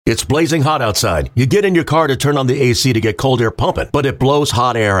It's blazing hot outside. You get in your car to turn on the AC to get cold air pumping, but it blows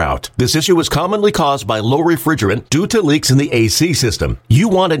hot air out. This issue is commonly caused by low refrigerant due to leaks in the AC system. You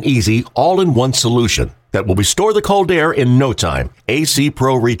want an easy, all-in-one solution that will restore the cold air in no time. AC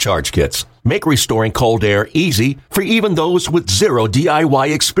Pro Recharge Kits make restoring cold air easy for even those with zero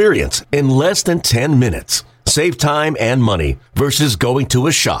DIY experience in less than 10 minutes. Save time and money versus going to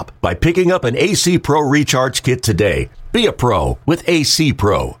a shop by picking up an AC Pro Recharge Kit today. Be a pro with AC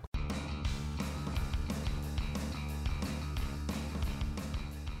Pro.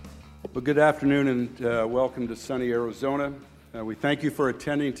 Well, good afternoon and welcome to sunny Arizona. We thank you for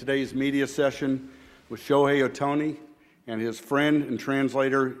attending today's media session with Shohei Ohtani and his friend and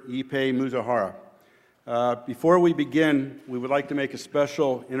translator, Ippei Mizuhara. Before we begin, we would like to make a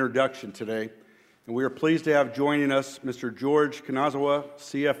special introduction today. And we are pleased to have joining us Mr. George Kanazawa,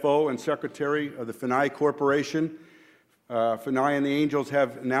 CFO and Secretary of the Funai Corporation. Funai and the Angels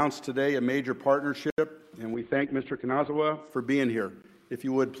have announced today a major partnership, and we thank Mr. Kanazawa for being here. If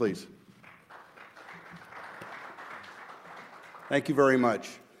you would, please. Thank you very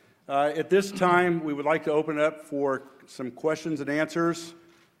much. At this time, we would like to open it up for some questions and answers.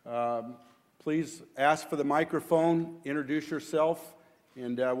 Please ask for the microphone, introduce yourself,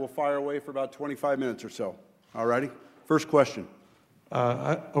 and we'll fire away for about 25 minutes or so. All righty? First question.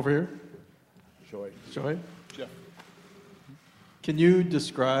 Over here. Shohei. Jeff. Can you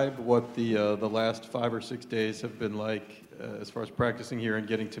describe what the last 5 or 6 days have been like as far as practicing here and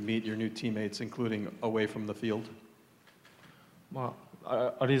getting to meet your new teammates, including away from the field?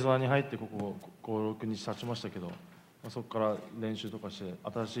 アリゾナに入ってここ5、6日経ちましたけど、そこから練習とかして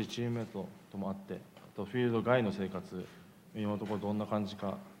新しいチームメートとも会って、あとフィールド外の生活、今のところどんな感じ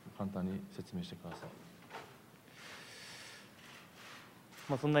か簡単に説明してくださ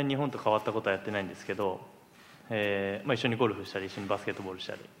い。そんなに日本と変わったことはやってないんですけど、一緒にゴルフしたり一緒にバスケットボールし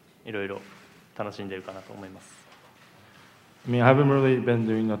たりいろいろ楽しんでるかなと思います。I mean, I haven't really been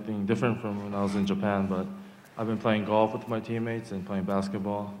doing nothing different from when I was in Japan, but I've been playing golf with my teammates and playing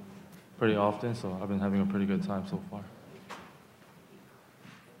basketball pretty often, so I've been having a pretty good time so far.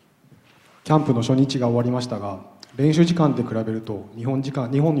 キャンプの初日が終わりましたが、練習時間で比べると日本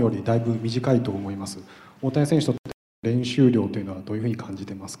よりだいぶ短いと思います。大谷選手と練習量というのはどういうふうに感じ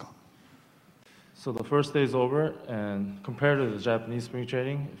てますか？ So the first day is over, and compared to the Japanese spring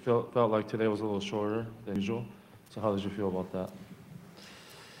training, it felt like today was a little shorter than usual. So how did you feel about that?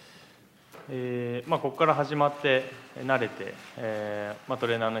 ここから始まって慣れて、ト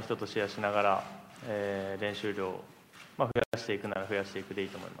レーナーの人とシェアしながら、練習量を、増やしていくなら増やしていくでいい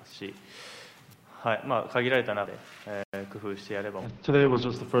と思いますし、はい、限られた中で、工夫してやれば。Today was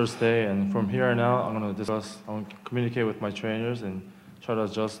just the first day, and from here on out, I'm going to communicate with my trainers and try to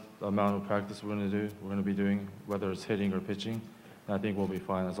adjust the amount of practice we're going to be doing, whether it's hitting or pitching. And I think we'll be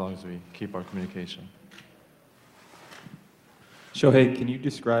fine as long as we keep our communication. Shohei, can you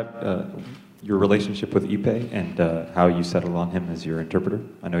describe your relationship with Ippei and how you settled on him as your interpreter?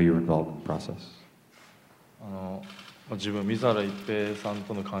 I know you were involved in the process. 自分、水原一平さん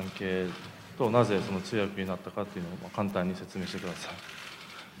との関係となぜその通訳になったかっていうのを簡単に説明してください。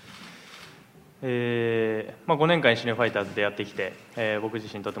5年間一緒にファイターズでやってきて、僕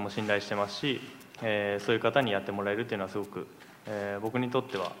自身とても信頼してますし、そういう方にやってもらえるっていうのはすごく、僕にとっ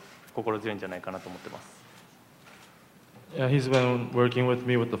ては心強いんじゃないかなと思ってます。Yeah, he's been working with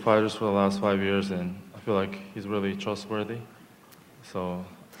me with the fighters for the last 5 years, and I feel like he's really trustworthy. So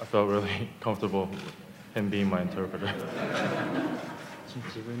I felt really comfortable him being my interpreter.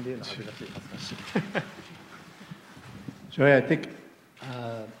 自分で言うの恥ずかしい。Shohei, I think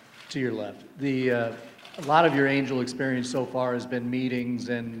to your left, a lot of your Angel experience so far has been meetings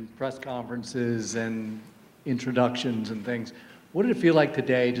and press conferences and introductions and things. What did it feel like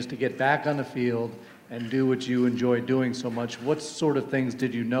today just to get back on the field and do what you enjoy doing so much? What sort of things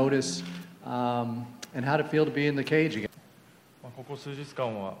did you notice, and how did it feel to be in the cage again? ここ数日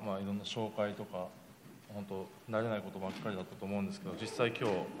間はいろんな紹介とか本当慣れないことばっかりだったと思うんですけど、実際今日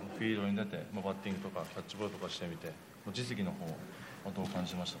フィールドに出てバッティングとかキャッチボールとかしてみて実技の方はどう感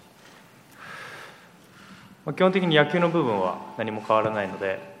じましたか？基本的に野球の部分は何も変わらないの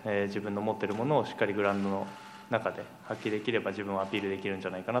で、自分の持っているものをしっかりグラウンドの中で発揮できれば自分はアピールできるんじ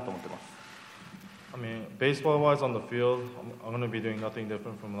ゃないかなと思ってます。I mean, baseball-wise on the field, I'm going to be doing nothing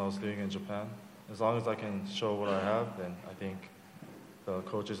different from what I was doing in Japan. As long as I can show what I have, then I think the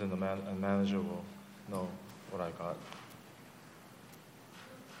coaches and the manager will know what I got.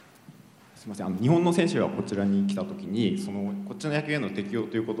 すみません、日本の選手がこちらに来たときにこっちの野球への適応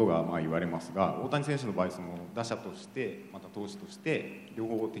ということが言われますが、大谷選手の場合打者としてまた投手として両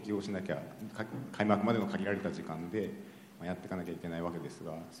方適応しなきゃ開幕までの限られた時間でやっていかなきゃいけないわけです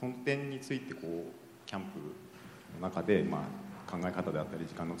が、その点についてこうキャンプの中で、考え方であったり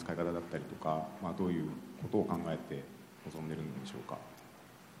時間の使い方だったりとか、どういうことを考えて臨んでいるのでしょうか。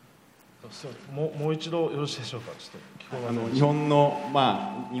もう一度よろしいでしょうか。ちょっと聞こえません。日本の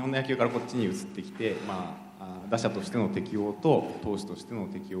野球からこっちに移ってきて、打者としての適応と投手としての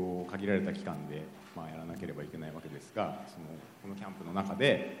適応を限られた期間で、やらなければいけないわけですが、このキャンプの中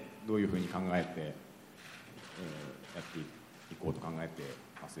でどういうふうに考えて、やっていこうと考えて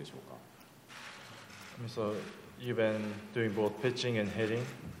ますでしょうか。So you've been doing both pitching and hitting.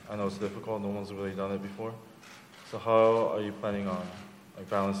 I know it's difficult. No one's really done it before. So how are you planning on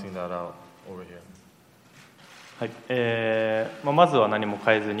balancing that out over here? はい、まずは何も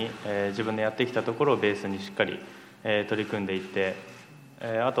変えずに、自分でやってきたところをベースにしっかり、取り組んでいって、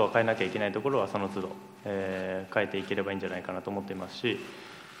あとは変えなきゃいけないところはその都度、変えていければいいんじゃないかなと思っていますし、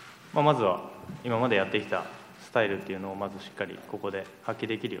まずは今までやってきたスタイルっていうのをまずしっかりここで発揮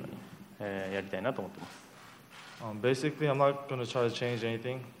できるように、やりたいなと思っています。Basically, I'm not going to try to change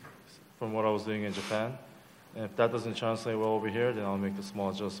anything from what I was doing in Japan. And if that doesn't translate well over here, then I'll make the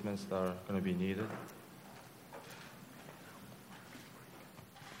small adjustments that are going to be needed.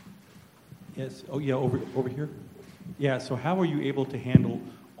 Yes. Oh, yeah. Over here. Yeah. So, how are you able to handle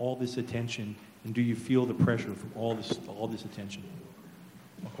all this attention, and do you feel the pressure from all this attention?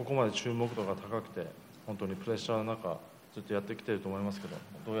 ここまで注目度が高くて、本当にプレッシャーの中ずっとやってきていると思いますけど、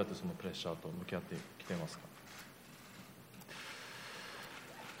どうやってそのプレッシャーと向き合ってきていますか。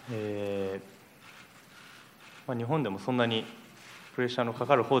日本でもそんなにプレッシャーのか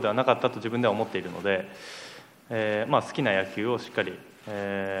かる方ではなかったと自分では思っているので、好きな野球をしっかり、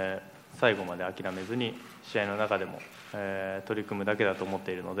最後まで諦めずに試合の中でも、取り組むだけだと思っ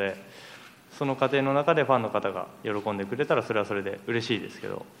ているので、その過程の中でファンの方が喜んでくれたらそれはそれで嬉しいですけ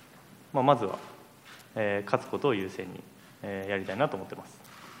ど、まずは、勝つことを優先に、やりたいなと思ってます。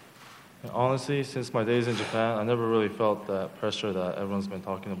Honestly, since my days in Japan, I never really felt that pressure that everyone's been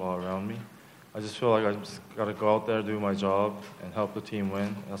talking about around me. I just feel like I just got to go out there, do my job, and help the team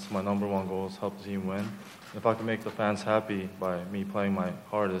win. That's my number one goal, is help the team win. And if I can make the fans happy by me playing my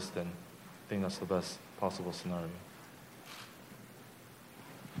hardest, then I think that's the best possible scenario.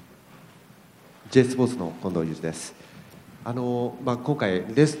 J スポーツの近藤裕二です。今回ロ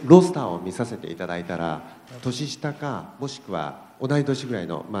ースターを見させていただいたら、年下かもしくは同い年ぐらい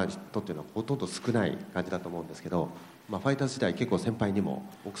の、人っていうのはほとんど少ない感じだと思うんですけど、ファイターズ時代結構先輩にも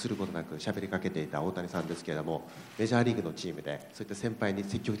臆することなく喋りかけていた大谷さんですけれども、メジャーリーグのチームでそういった先輩に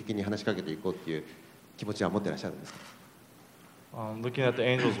積極的に話しかけていこうっていう気持ちは持ってらっしゃるんですか。Looking at the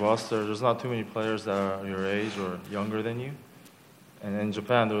Angels roster, there's not too many players that are your age or younger than you. And in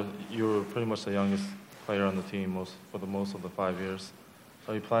Japan, you were pretty much the youngest player on the team for most of the 5 years.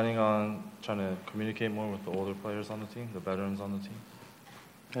 So are you planning on trying to communicate more with the older players on the team, the veterans on the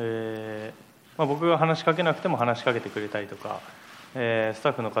team? 僕が話しかけなくても話しかけてくれたりとか、スタ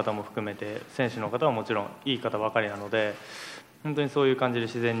ッフの方も含めて選手の方はもちろんいい方ばかりなので、本当にそういう感じで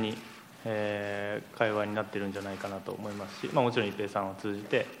自然に、会話になってるんじゃないかなと思いますし、もちろん一平さんを通じ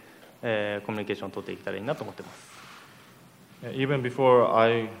て、コミュニケーションを取っていけたらいいなと思ってます。Even before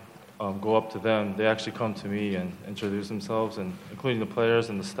I go up to them, they actually come to me and introduce themselves, and including the players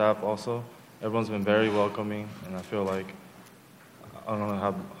and the staff also. Everyone's been very welcoming, and I feel like I'm going to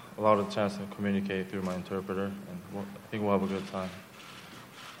have a lot of chance to communicate through my interpreter, and I think we'll have a good time.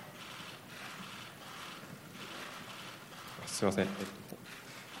 すみません。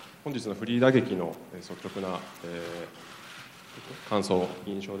本日のフリー打撃の率直な、感想、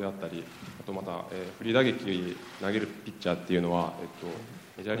印象であったり、あとまた、フリー打撃投げるピッチャーっていうのは、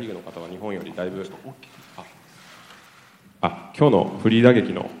メジャーリーグの方は日本よりだいぶ今日のフリー打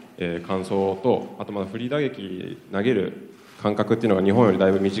撃の、感想と、あとまたフリー打撃投げる感覚っていうのが日本よりだ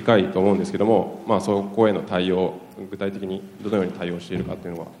いぶ短いと思うんですけども、そこへの対応、具体的にどのように対応しているかって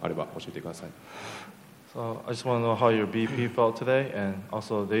いうのがあれば教えてください。So I just want to know how your BP felt today, and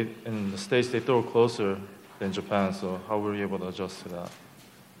also in the States they throw closer than Japan, so how were you able to adjust to that?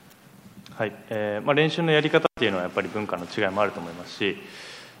 はい、練習のやり方っていうのはやっぱり文化の違いもあると思いますし、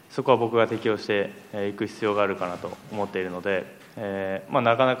そこは僕が適応していく必要があるかなと思っているので、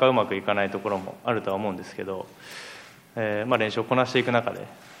なかなかうまくいかないところもあるとは思うんですけど、練習をこなしていく中で、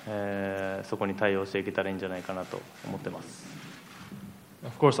そこに対応していけたらいいんじゃないかなと思ってます。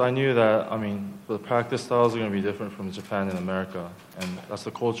Of course, I knew that, the practice styles are going to be different from Japan and America, and that's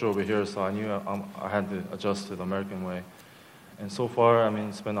the culture over here, so I knew I had to adjust to the American way. And so far,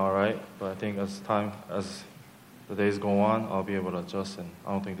 it's been all right, but I think as the days go on, I'll be able to adjust, and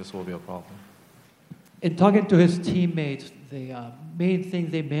I don't think this will be a problem. In talking to his teammates, the main thing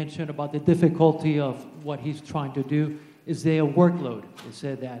they mentioned about the difficulty of what he's trying to do is their workload. They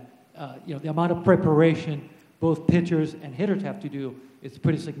said that the amount of preparation both pitchers and hitters have to do is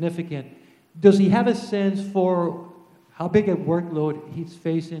pretty significant. Does he have a sense for how big a workload he's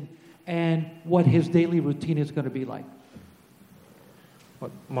facing and what his daily routine is going to be like?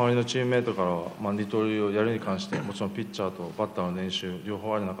 周りのチームメイトからは、二刀流をやるに関してもちろんピッチャーとバッターの練習両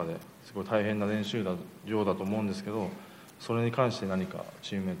方ある中ですごい大変な練習量だと思うんですけど、それに関して何か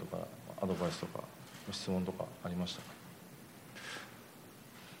チームメイトからアドバイスとか質問とかありましたか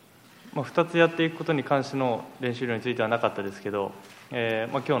？2つやっていくことに関しての練習量についてはなかったですけど、今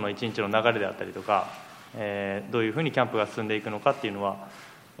日の一日の流れであったりとか、どういうふうにキャンプが進んでいくのかっていうのは、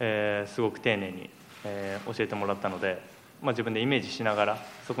すごく丁寧に、教えてもらったので、自分でイメージしながら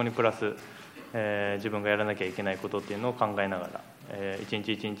そこにプラス、自分がやらなきゃいけないことっていうのを考えながら、一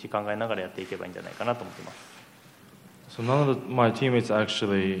日一日考えながらやっていけばいいんじゃないかなと思っています。So none of my teammates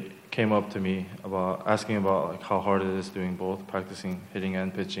actually came up to me about asking about like how hard it is doing both, practicing hitting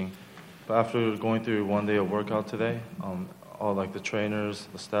and pitching. But after going through one day of workout today, all like the trainers,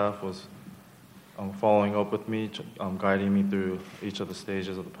 the staff was following up with me, guiding me through each of the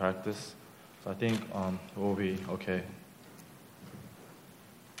stages of the practice. So I think we'll be okay.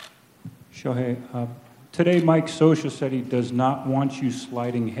 Shohei, today Mike Scioscia said he does not want you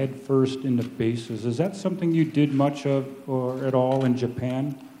sliding headfirst into bases. Is that something you did much of or at all in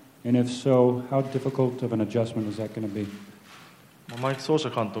Japan? And if so, how difficult of an adjustment is that going to be? マイク・ソーシ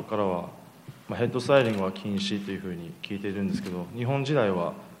ャ監督からは、ヘッドスライディングは禁止というふうに聞いているんですけど、日本時代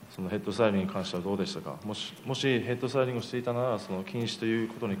はそのヘッドスライディングに関してはどうでしたか？もしヘッドスライディングをしていたなら、その禁止という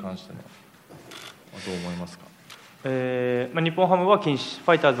ことに関してはどう思いますか？日本ハムは禁止、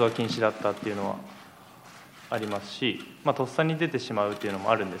ファイターズは禁止だったっていうのはありますし、とっさに出てしまうっていうの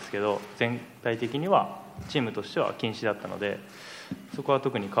もあるんですけど、全体的にはチームとしては禁止だったので、そこは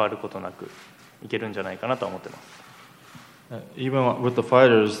特に変わることなくいけるんじゃないかなと思ってます。Even with the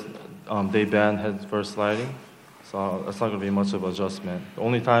fighters, they banned head first sliding, so that's not going to be much of an adjustment. The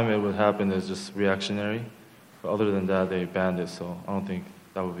only time it would happen is just reactionary, but other than that, they banned it, so I don't think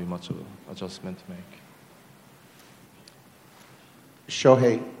that would be much of an adjustment to make.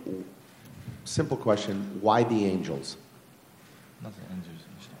 Shohei, simple question, why the Angels? なぜエンジェルス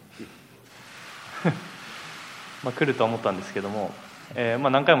にした来ると思ったんですけども、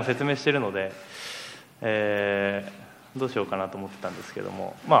何回も説明しているので、どうしようかなと思ってたんですけど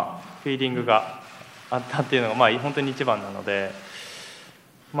も、フィーリングがあったっていうのが、本当に一番なので、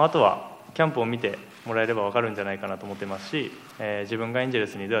あとはキャンプを見てもらえれば分かるんじゃないかなと思ってますし、自分がエンジェル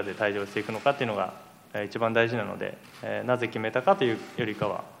スにどうやって対応していくのかっていうのが一番大事なので、なぜ決めたかというよりか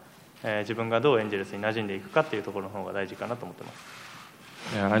は、自分がどうエンジェルスに馴染んでいくかっていうところの方が大事かなと思ってます。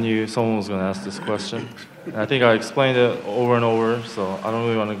Yeah, I knew someone was going to ask this question. And I think I explained it over and over, so I don't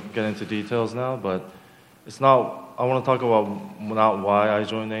really want to get into details now, but it's not, I want to talk about not why I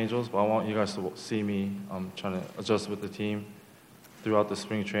joined the Angels, but I want you guys to see me trying to adjust with the team throughout the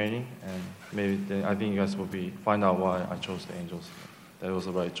spring training, and maybe then I think you guys will find out why I chose the Angels, that it was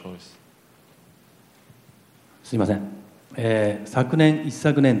the right choice. すいません、昨年一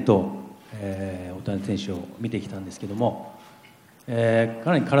昨年と、大谷選手を見てきたんですけども、か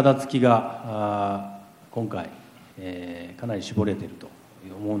なり体つきが今回、かなり絞れていると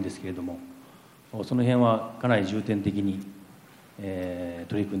思うんですけれども、その辺はかなり重点的に、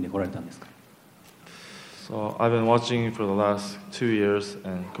取り組んでこられたんですか？ So I've been watching for the last 2 years,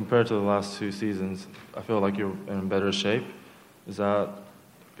 and compared to the last 2 seasons, I feel like you're in better shape. Is that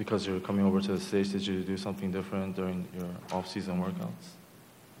because you're coming over to the States? Did you do something different during your off-season workouts?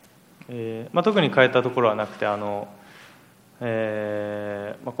 特に変えたところはなくて、こ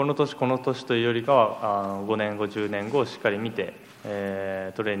の年というよりかは5年後10年後をしっかり見て、ト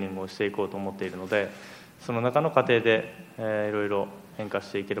レーニングをしていこうと思っているので、その中の過程で、いろいろ変化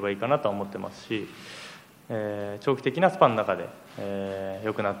していければいいかなと思ってますし、長期的なスパンの中で、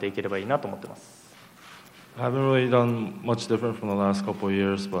良くなっていければいいなと思ってます。I haven't really done much different from the last couple of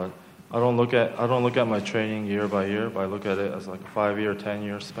years, but I don't look at my training year by year, but I look at it as like a 5-year,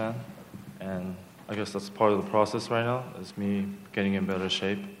 10-year span, and I guess that's part of the process right now, is me getting in better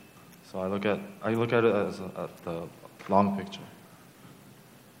shape. So I look at it as the long picture.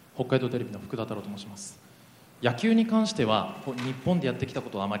 北海道テレビの福田太郎と申します。野球に関しては日本でやってきたこ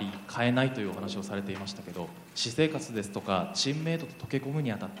とをあまり変えないというお話をされていましたけど、私生活ですとかチームメイトと溶け込む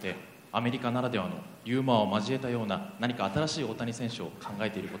にあたってアメリカならではのユーモアを交えたような何か新しい大谷選手を考え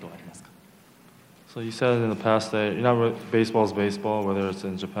ていることはありますか？ So you said in the past that baseball is baseball, whether it's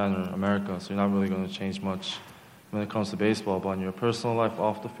in Japan or America, so you're not really going to change much when it comes to baseball. But in your personal life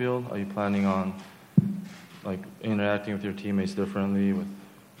off the field, are you planning on like interacting with your teammates differently, with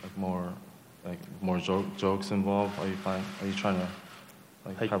like more like more jokes involved? Are you trying to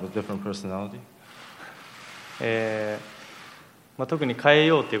like have a different personality? 特に変え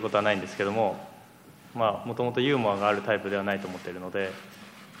ようということはないんですけども、もともとユーモアがあるタイプではないと思っているので、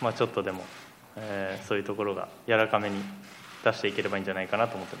ちょっとでも、そういうところが柔らかめに出していければいいんじゃないかな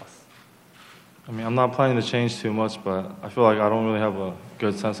と思ってます。I mean, I'm not planning to change too much, but I feel like I don't really have a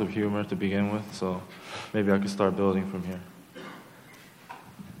good sense of humor to begin with, so maybe I could start building from here.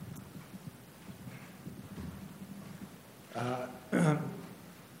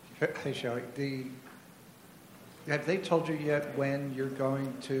 Hey, Shohei, have they told you yet when you're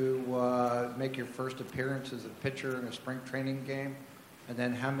going to make your first appearance as a pitcher in a spring training game? And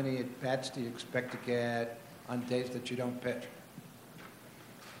then how many at-bats do you expect to get on days that you don't pitch?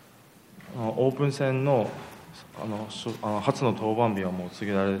 オープン戦の初の登板日はもう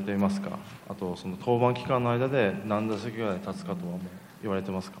告げられていますか？あとその登板期間の間で何打席ぐらい立つかとはもう言われて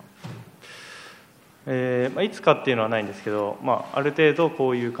ますか？いつかっていうのはないんですけど、ある程度こ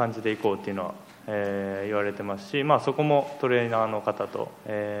ういう感じでいこうっていうのは、言われてますし、そこもトレーナーの方と、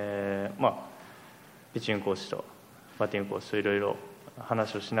ピッチングコーチとバッティングコーチといろいろ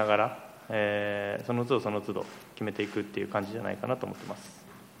話をしながら、その都度その都度決めていくっていう感じじゃないかなと思ってます。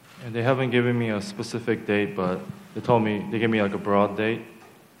They haven't given me a specific date, but they gave me like a broad date.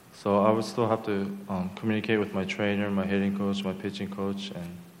 So I would still have to communicate with my trainer, my hitting coach, my pitching coach, and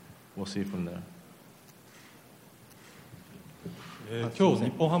we'll see from there. 今日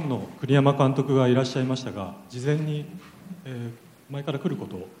日本ハムの栗山監督がいらっしゃいましたが、事前に、前から来るこ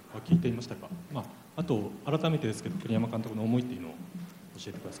とは聞いていましたか？あと改めてですけど、栗山監督の思いっていうのを教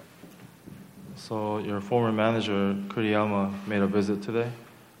えてください。So your former manager Kuriyama made a visit today.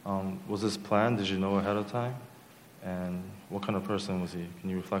 Was this planned? Did you know ahead of time? And what kind of person was he?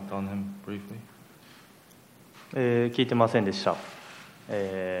 Can you reflect on him briefly? 聞いてませんでした。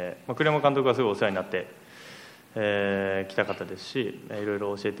栗山監督はすごいお世話になって、来た方ですし、いろい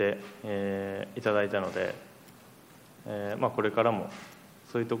ろ教えて、いただいたので、これからも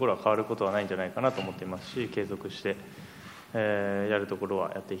そういうところは変わることはないんじゃないかなと思っていますし、継続して、やるところ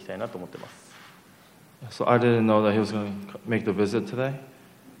はやっていきたいなと思ってます。So I didn't know that he was going to make the visit today.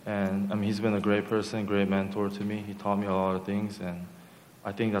 And I mean, he's been a great person, great mentor to me. He taught me a lot of things, and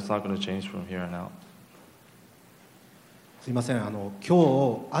I think that's not going to change from here on out. すいません、今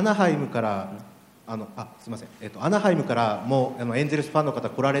日アナハイムからすいません、アナハイムからもエンゼルスファンの方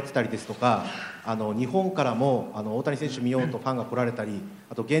来られてたりですとか、日本からも大谷選手見ようとファンが来られたり、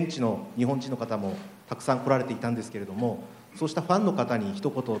あと現地の日本人の方もたくさん来られていたんですけれども、そうしたファンの方に一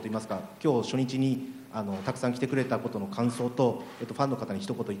言と言いますか、今日初日にたくさん来てくれたことの感想と、ファンの方に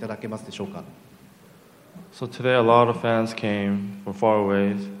一言いただけますでしょうか。So today a lot of fans came from far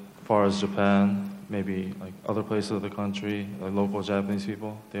away, as far as Japan, maybe like other places of the country, like local Japanese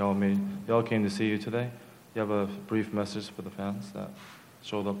people. They all came to see you today. You have a brief message for the fans that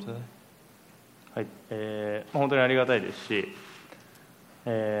showed up today? はい、本当にありがたいですし、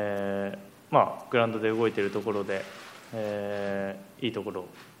グラウンドで動いているところで、いいところを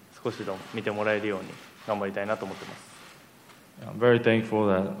少しでも見てもらえるように頑張りたいなと思ってます。I'm very thankful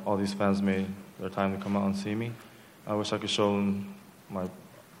that all these fans made their time to come out and see me. I wish I could show them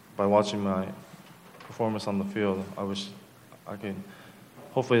by watching my performance on the field. I wish I could,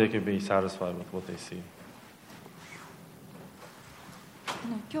 hopefully they could be satisfied with what they see.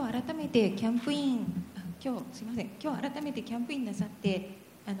 今日改めてキャンプインなさって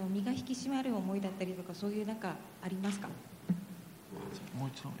身が引き締まる思いだったりとか、そういうなんかありますか？もう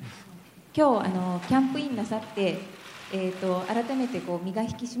一度いいですか？今日キャンプインなさって改めて身が引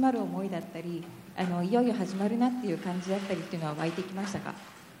き締まる思いだったり、いよいよ始まるなっていう感じだったりっていうのは湧いてきましたか？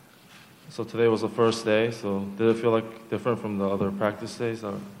 So today was the first day, so did it feel like different from the other practice days,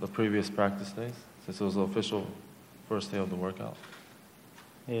 or the previous practice days, since it was the official first day of the workout?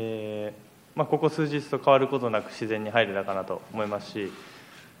 ここ数日と変わることなく自然に入れたかなと思いますし、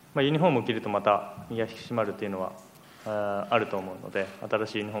ユニフォームを着るとまた身が引き締まるというのはあると思うので、新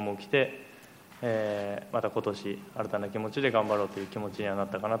しいユニフォームを着て、また今年新たな気持ちで頑張ろうという気持ちにはなっ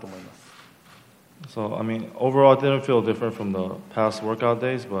たかなと思います。So, I mean, overall, it didn't feel different from the past workout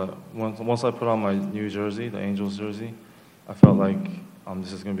days, but once I put on my new jersey, the Angels jersey, I felt like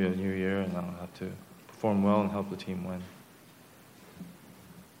this is going to be a new year, and I have to perform well and help the team win.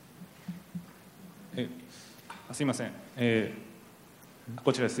 すいません、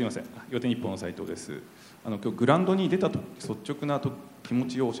こちらです。すいません、予定日本の斉藤です。今日グラウンドに出たと率直な気持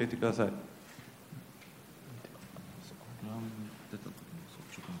ちを教えてください。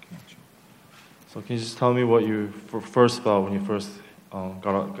So can you just tell me what you first felt when you first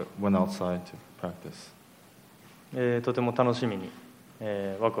went outside to practice? とても楽しみに、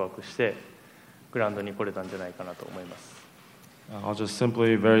ワクワクして、グラウンドに来れたんじゃないかなと思います。I'm just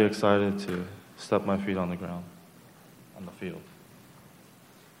simply very excited to step my feet on the ground, on the field.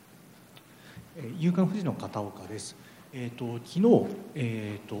 夕刊富士の片岡です。昨日、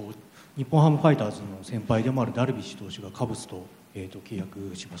日本ハムファイターズの先輩でもあるダルビッシュ投手がカブスと、契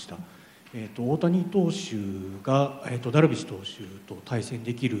約しました。大谷投手が、ダルビッシュ投手と対戦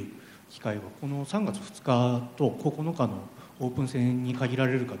できる機会はこの3月2日と9日のオープン戦に限ら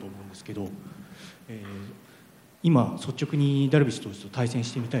れるかと思うんですけど、今率直にダルビッシュ投手と対戦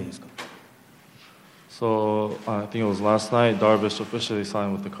してみたいですか？ So I think it was last night Darvish officially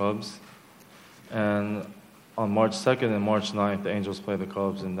signed with the Cubs, and on March 2nd and March 9th the Angels play the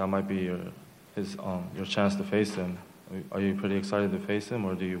Cubs, and that might be your chance to face him. Are you pretty excited to face him,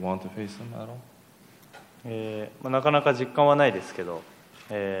 or do you want to face him at all? なかなか実感はないですけど、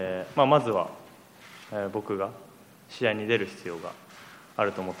まずは、僕が試合に出る必要があ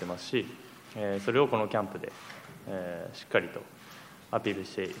ると思ってますし、それをこのキャンプで、しっかりとアピール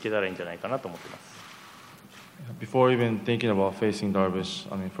していけたらいいんじゃないかなと思ってます。Before even thinking about facing Darvish,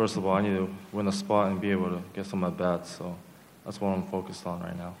 I mean, first of all, I need to win a spot and be able to get some at bats, so that's what I'm focused on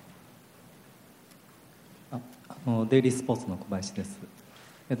right now. デイリースポーツの小林です。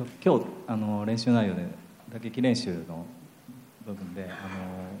今日練習内容で打撃練習の部分で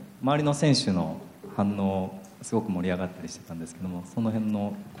周りの選手の反応すごく盛り上がったりしてたんですけども、その辺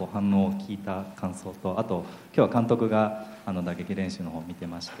の反応を聞いた感想と、あと今日は監督が打撃練習の方を見て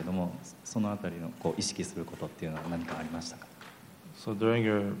ましたけども、そのあたりの意識することっていうのは何かありましたか？ So during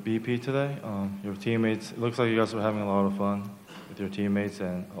your BP today, your teammates, it looks like you guys were having a lot of fun with your teammates,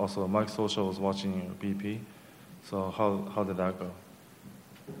 and also Mike Scioscia was watching your BP. So how did that go?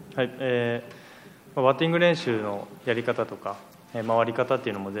 はい、バッティング練習のやり方とか、回り方って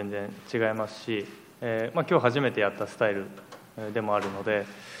いうのも全然違いますし、今日初めてやったスタイルでもあるので、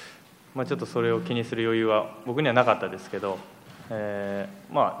ちょっとそれを気にする余裕は僕にはなかったですけど、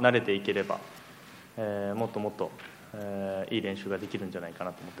慣れていければ、もっともっと、いい練習ができるんじゃないか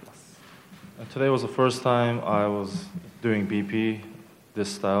なと思ってます。Today was the first time I was doing BP this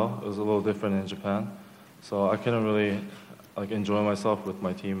style. It was a little different in Japan, so I couldn't really enjoy myself with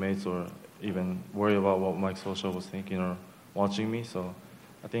my teammates or even worry about what Mike Scioscia was thinking or watching me. So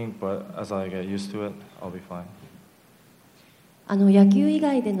I think, but as I get used to it, I'll be fine. 野球以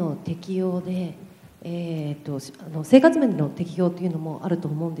外での適用で、生活面での適用というのもあると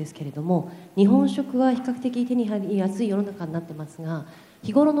思うんですけれども、日本食は比較的手に入りやすい世の中になってますが、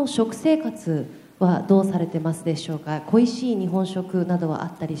日頃の食生活はどうされてますでしょうか？恋しい日本食などはあ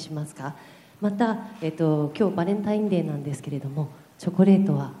ったりしますか？また、今日バレンタインデーなんですけれども、チョコレー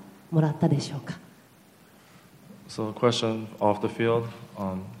トはもらったでしょうか？ So a question off the field.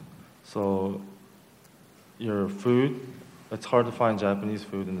 So your food, it's hard to find Japanese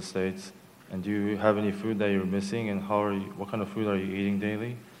food in the States. And do you have any food that you're missing? And what kind of food are you eating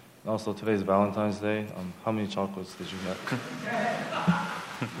daily? And also today's Valentine's Day. How many chocolates did you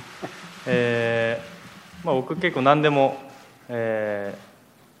get? 僕結構何でも、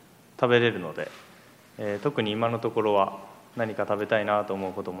食べれるので、特に今のところは何か食べたいなと思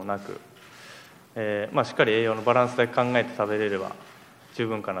うこともなく、しっかり栄養のバランスだけ考えて食べれれば十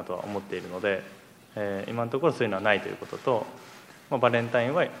分かなとは思っているので、今のところそういうのはないということと、バレンタイ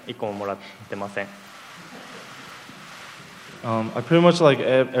ンは1個ももらってません。I pretty much like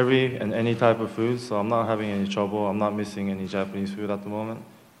every and any type of food, so I'm not having any trouble. I'm not missing any Japanese food at the moment.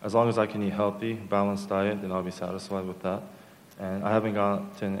 As long as I can eat healthy, balanced diet, then I'll be satisfied with that. And I haven't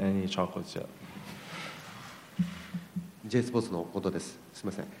gotten any chocolates yet. J スポーツのことです。す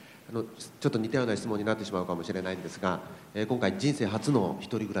みません。ちょっと似たような質問になってしまうかもしれないんですが、今回人生初の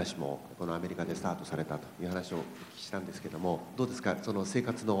一人暮らしもこのアメリカでスタートされたという話をお聞きしたんですけども、どうですか、その生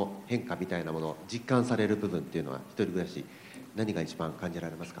活の変化みたいなものを実感される部分っていうのは、一人暮らし何が一番感じら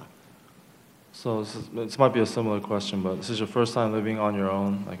れますか？ So this might be a similar question, but this is your first time living on your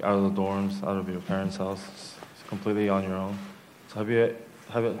own, like out of the dorms, out of your parents' house, completely on your own. So have you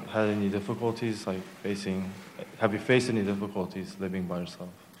had any difficulties have you faced any difficulties living by yourself?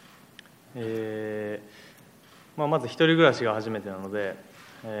 まず一人暮らしが初めてなので、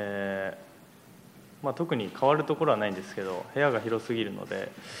特に変わるところはないんですけど、部屋が広すぎるので、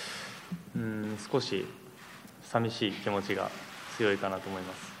少し寂しい気持ちが強いかなと思い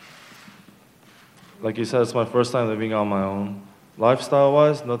ます。Like you said, it's my first time living on my own.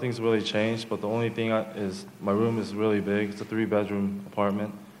 Lifestyle-wise, nothing's really changed, but the only thing is my room is really big. It's a 3-bedroom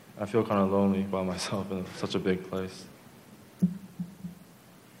apartment. I feel kind of lonely by myself in such a big place.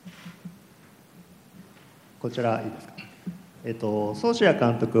 こちらいいですか。ソーシア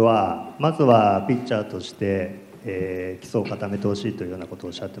監督はまずはピッチャーとして、基礎を固めてほしいというようなことを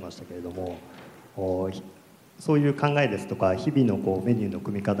おっしゃってましたけれども、そういう考えですとか日々のメニューの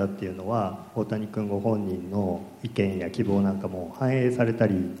組み方っていうのは大谷君ご本人の意見や希望なんかも反映された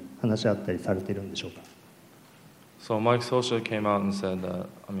り話し合ったりされているんでしょうか。 So Mike Scioscia came out and said that,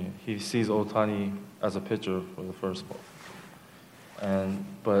 he sees Ohtani as a pitcher for the first ball.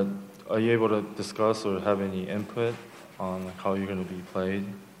 But are you able to discuss or have any input on how you're going to be played?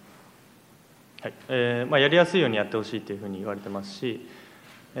 はい、やりやすいようにやってほしいというふうに言われてますし、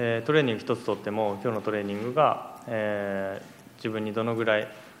トレーニング一つとっても今日のトレーニングが、自分にどのぐらい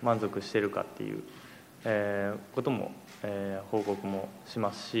満足しているかっていう、ことも、報告もし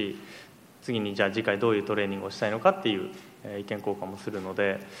ますし、次にじゃあ次回どういうトレーニングをしたいのかっていう、意見交換もするの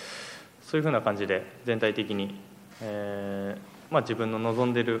で、そういうふうな感じで全体的に、自分の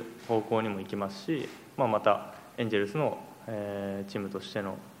望んでいる方向にも行きますし、またエンジェルスの、チームとして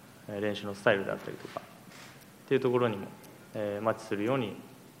の練習のスタイルであったりとかっていうところにも、マッチするように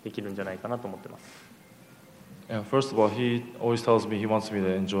できるんじゃないかなと思ってます。Yeah, first of all, he always tells me he wants me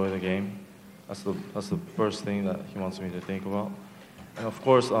to enjoy the game. That's the first thing that he wants me to think about. And of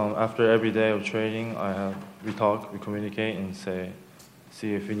course, after every day of training, we talk, we communicate, and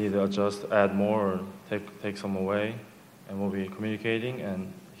see if we need to adjust, add more, or take some away, and we'll be communicating.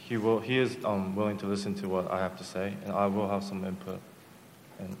 And he is willing to listen to what I have to say, and I will have some input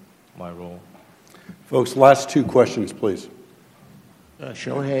in my role. Folks, last two questions, please.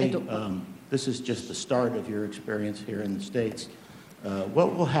 Shohei, this is just the start of your experience here in the States.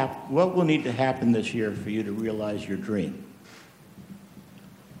 What will need to happen this year for you to realize your dream?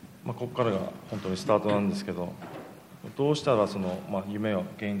 ここからが本当にスタートなんですけど、どうしたら夢を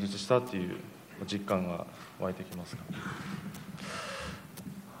現実したっていう実感が湧いてきますか。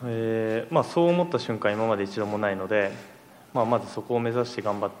そう思った瞬間今まで一度もないので、まずそこを目指して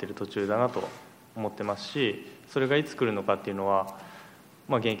頑張っている途中だなと思ってますし、それがいつ来るのかっていうのは、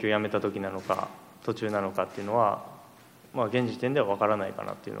現役をやめた時なのか途中なのかっていうのは、現時点では分からないか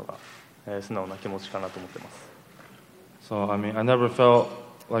なっていうのが、素直な気持ちかなと思ってます。So I never felt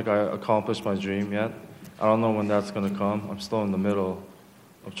like I accomplished my dream yet. I don't know when that's going to come. I'm still in the middle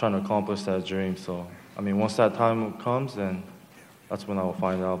of trying to accomplish that dream. So once that time comes, then that's when I will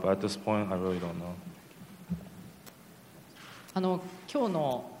find out. But at this point, I really don't know. 今日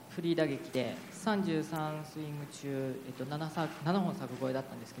のフリー打撃で33スイング中、7本柵越えだっ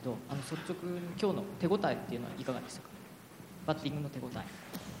たんですけど、率直に今日の手応えっていうのはいかがでしたか。バッティングの手応え。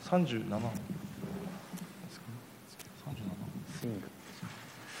37本。スイング。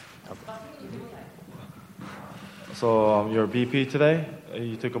So your BP today,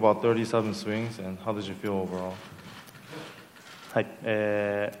 you took about 37 swings, and how did you feel overall? はい、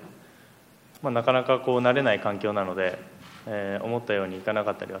なかなか慣れない環境なので、思ったようにいかな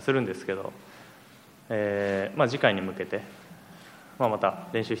かったりはするんですけど、次回に向けて、また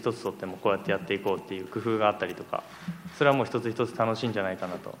練習一つとってもこうやってやっていこうっていう工夫があったりとか、それはもう一つ一つ楽しいんじゃないか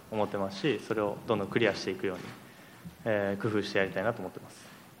なと思ってますし、それをどんどんクリアしていくように、工夫してやりたいなと思ってます。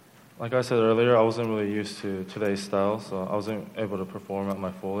Like I said earlier, I wasn't really used to today's style, so I wasn't able to perform at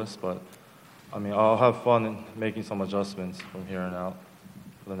my fullest. But I'll have fun in making some adjustments from here on out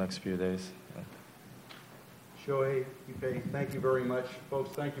for the next few days. Shohei, Ippei, thank you very much.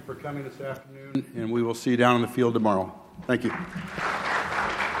 Folks, thank you for coming this afternoon, and we will see you down on the field tomorrow. Thank you.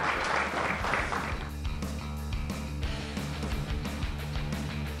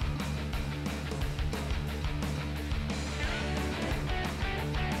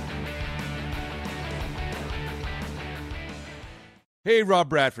 Hey, Rob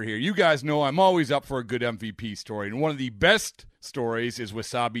Bradford here. You guys know I'm always up for a good MVP story, and one of the best stories is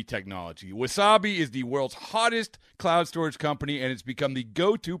Wasabi Technology. Wasabi is the world's hottest cloud storage company, and it's become the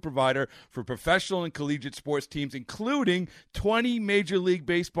go-to provider for professional and collegiate sports teams, including 20 Major League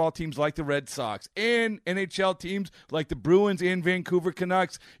Baseball teams like the Red Sox and NHL teams like the Bruins and Vancouver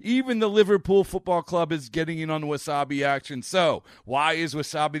Canucks. Even the Liverpool Football Club is getting in on the Wasabi action. So, why is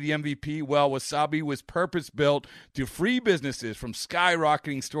Wasabi the MVP? Well, Wasabi was purpose-built to free businesses from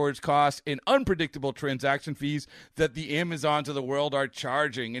skyrocketing storage costs and unpredictable transaction fees that the Amazons of the world are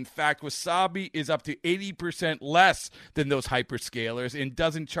charging. In fact, Wasabi is up to 80% less than those hyperscalers and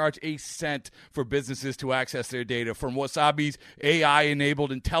doesn't charge a cent for businesses to access their data. From Wasabi's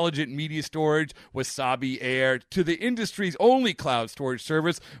AI-enabled intelligent media storage, Wasabi Air, to the industry's only cloud storage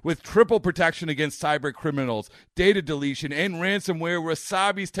service with triple protection against cyber criminals, data deletion, and ransomware,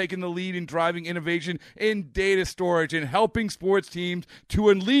 Wasabi's taken the lead in driving innovation in data storage and helping sports teams to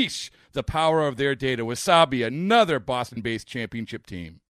unleash the power of their data. Wasabi, another Boston-based championship team.